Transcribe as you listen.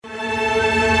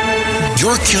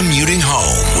You're commuting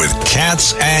home with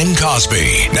Katz and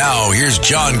Cosby. Now, here's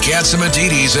John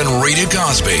Katzimatidis and Rita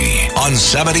Cosby on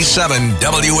 77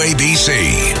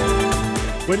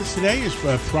 WABC. With us today is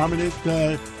prominent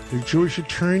Jewish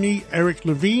attorney Eric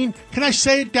Levine. Can I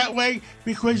say it that way?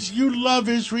 Because you love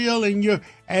Israel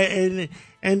and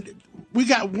we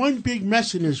got one big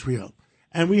mess in Israel.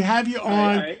 And we have you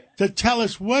on to tell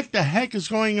us what the heck is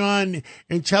going on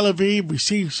in Tel Aviv. We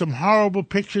see some horrible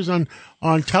pictures on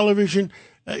television.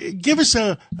 Give us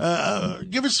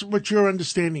what your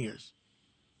understanding is.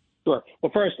 Sure.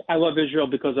 Well, first, I love Israel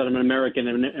because I'm an American,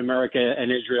 and America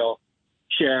and Israel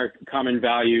share common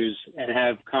values and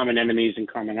have common enemies and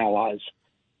common allies.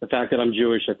 The fact that I'm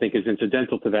Jewish, I think, is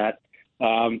incidental to that.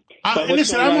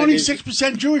 Listen, I'm only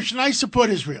 6% Jewish, and I support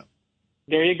Israel.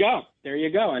 There you go.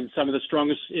 And some of the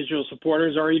strongest Israel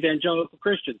supporters are evangelical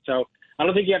Christians. So I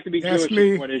don't think you have to be Jewish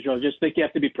to support Israel. I just think you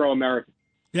have to be pro-American.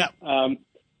 Yeah.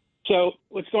 So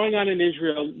what's going on in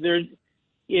Israel, there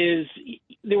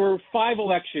were 5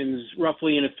 elections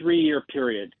roughly in a 3-year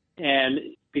period. And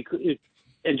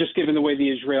just given the way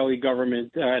the Israeli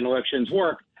government and elections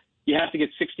work, you have to get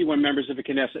 61 members of the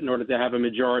Knesset in order to have a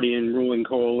majority in ruling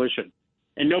coalition.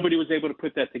 And nobody was able to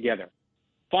put that together.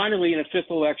 Finally, in a 5th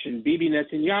election, Bibi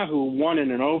Netanyahu won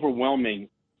in an overwhelming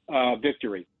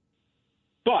victory.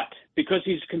 But because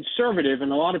he's conservative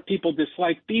and a lot of people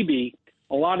dislike Bibi,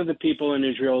 a lot of the people in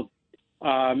Israel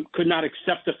could not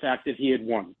accept the fact that he had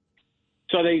won.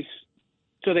 So they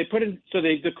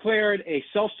declared a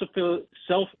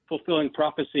self-fulfilling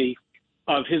prophecy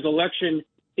of his election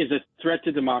is a threat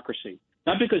to democracy.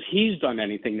 Not because he's done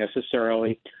anything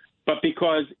necessarily, but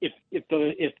because if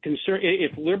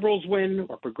liberals win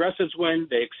or progressives win,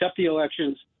 they accept the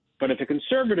elections. But if a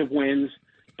conservative wins,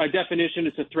 by definition,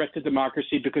 it's a threat to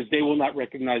democracy because they will not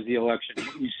recognize the election.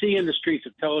 What you see in the streets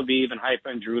of Tel Aviv and Haifa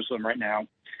and Jerusalem right now,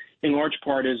 in large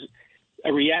part, is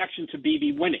a reaction to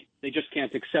Bibi winning. They just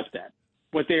can't accept that.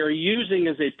 What they are using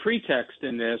as a pretext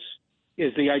in this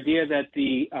is the idea that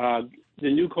the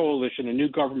new coalition, the new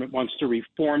government, wants to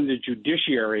reform the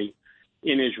judiciary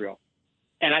in Israel.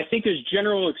 And I think there's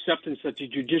general acceptance that the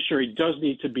judiciary does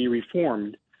need to be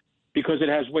reformed because it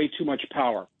has way too much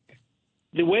power.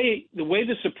 The way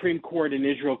the Supreme Court in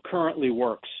Israel currently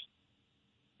works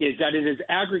is that it has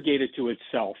aggregated to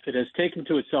itself, it has taken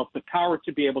to itself the power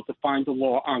to be able to find the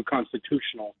law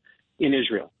unconstitutional in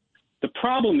Israel. The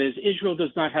problem is Israel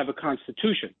does not have a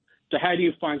constitution. So how do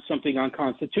you find something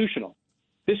unconstitutional?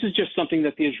 This is just something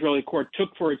that the Israeli court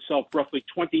took for itself roughly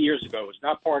 20 years ago. It was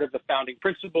not part of the founding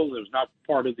principles. It was not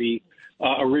part of the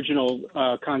original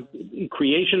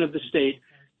creation of the state.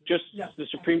 Just the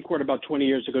Supreme Court about 20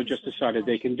 years ago just decided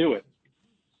they can do it.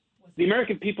 The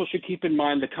American people should keep in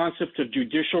mind the concept of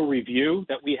judicial review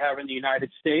that we have in the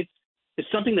United States is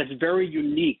something that's very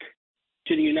unique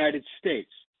to the United States.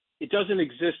 It doesn't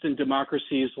exist in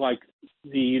democracies like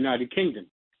the United Kingdom.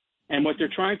 And what they're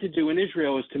trying to do in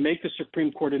Israel is to make the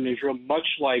Supreme Court in Israel much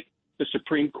like the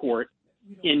Supreme Court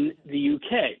in the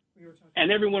UK. And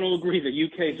everyone will agree that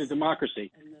UK is a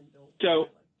democracy. So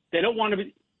they don't want to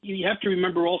 – you have to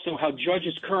remember also how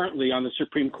judges currently on the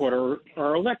Supreme Court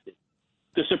are elected.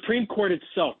 The Supreme Court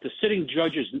itself, the sitting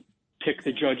judges pick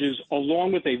the judges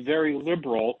along with a very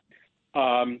liberal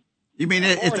you mean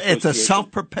it's a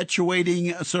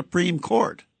self-perpetuating Supreme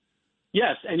Court?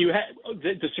 Yes, and you have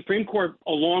the Supreme Court,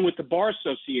 along with the Bar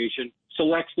Association,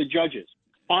 selects the judges,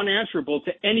 unanswerable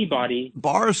to anybody.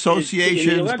 Bar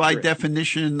associations, by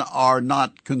definition, are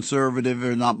not conservative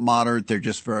or not moderate. They're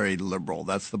just very liberal.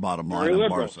 That's the bottom line. Very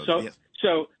liberal. So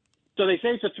they say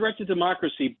it's a threat to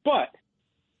democracy, but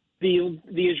the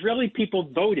Israeli people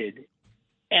voted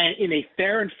in a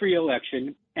fair and free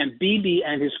election, and Bibi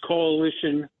and his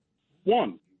coalition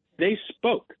won. They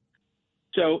spoke.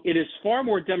 So it is far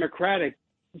more democratic.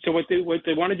 So what they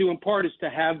want to do in part is to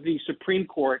have the Supreme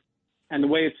Court and the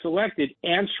way it's selected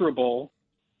answerable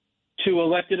to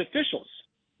elected officials,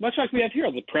 much like we have here.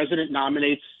 The president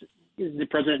nominates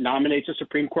a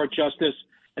Supreme Court justice,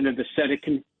 and then the Senate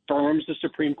confirms the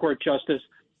Supreme Court justice,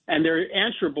 and they're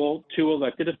answerable to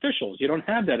elected officials. You don't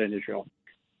have that in Israel.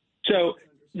 So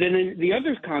then the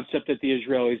other concept that the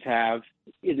Israelis have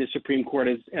in the Supreme Court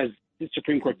as the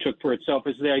Supreme Court took for itself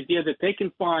is the idea that they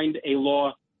can find a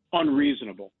law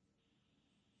unreasonable.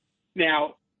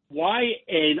 Now, why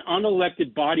an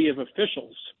unelected body of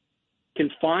officials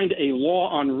can find a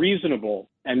law unreasonable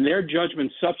and their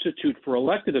judgment substitute for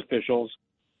elected officials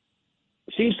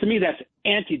seems to me that's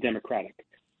anti-democratic.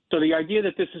 So the idea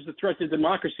that this is a threat to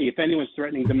democracy, if anyone's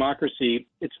threatening democracy,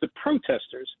 it's the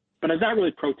protesters. But it's not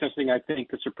really protesting, I think,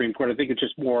 the Supreme Court. I think it's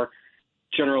just more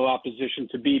general opposition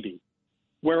to Bibi.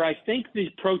 Where I think the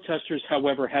protesters,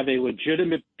 however, have a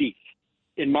legitimate beef,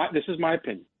 this is my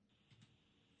opinion,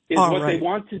 is All what right. they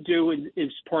want to do as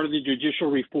part of the judicial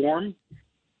reform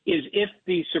is if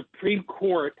the Supreme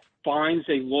Court finds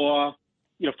a law,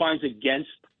 finds against,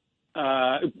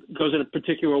 goes in a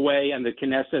particular way, and the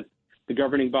Knesset, the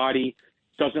governing body,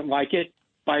 doesn't like it,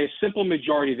 by a simple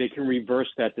majority, they can reverse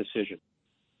that decision.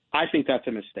 I think that's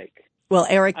a mistake. Well,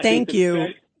 Eric, thank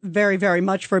you very, very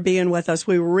much for being with us.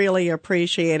 We really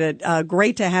appreciate it.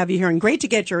 Great to have you here and great to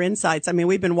get your insights. I mean,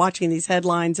 we've been watching these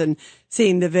headlines and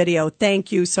seeing the video.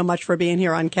 Thank you so much for being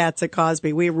here on Cats at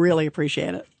Cosby. We really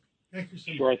appreciate it. Thank you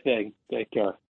so much. Sure thing. Take care.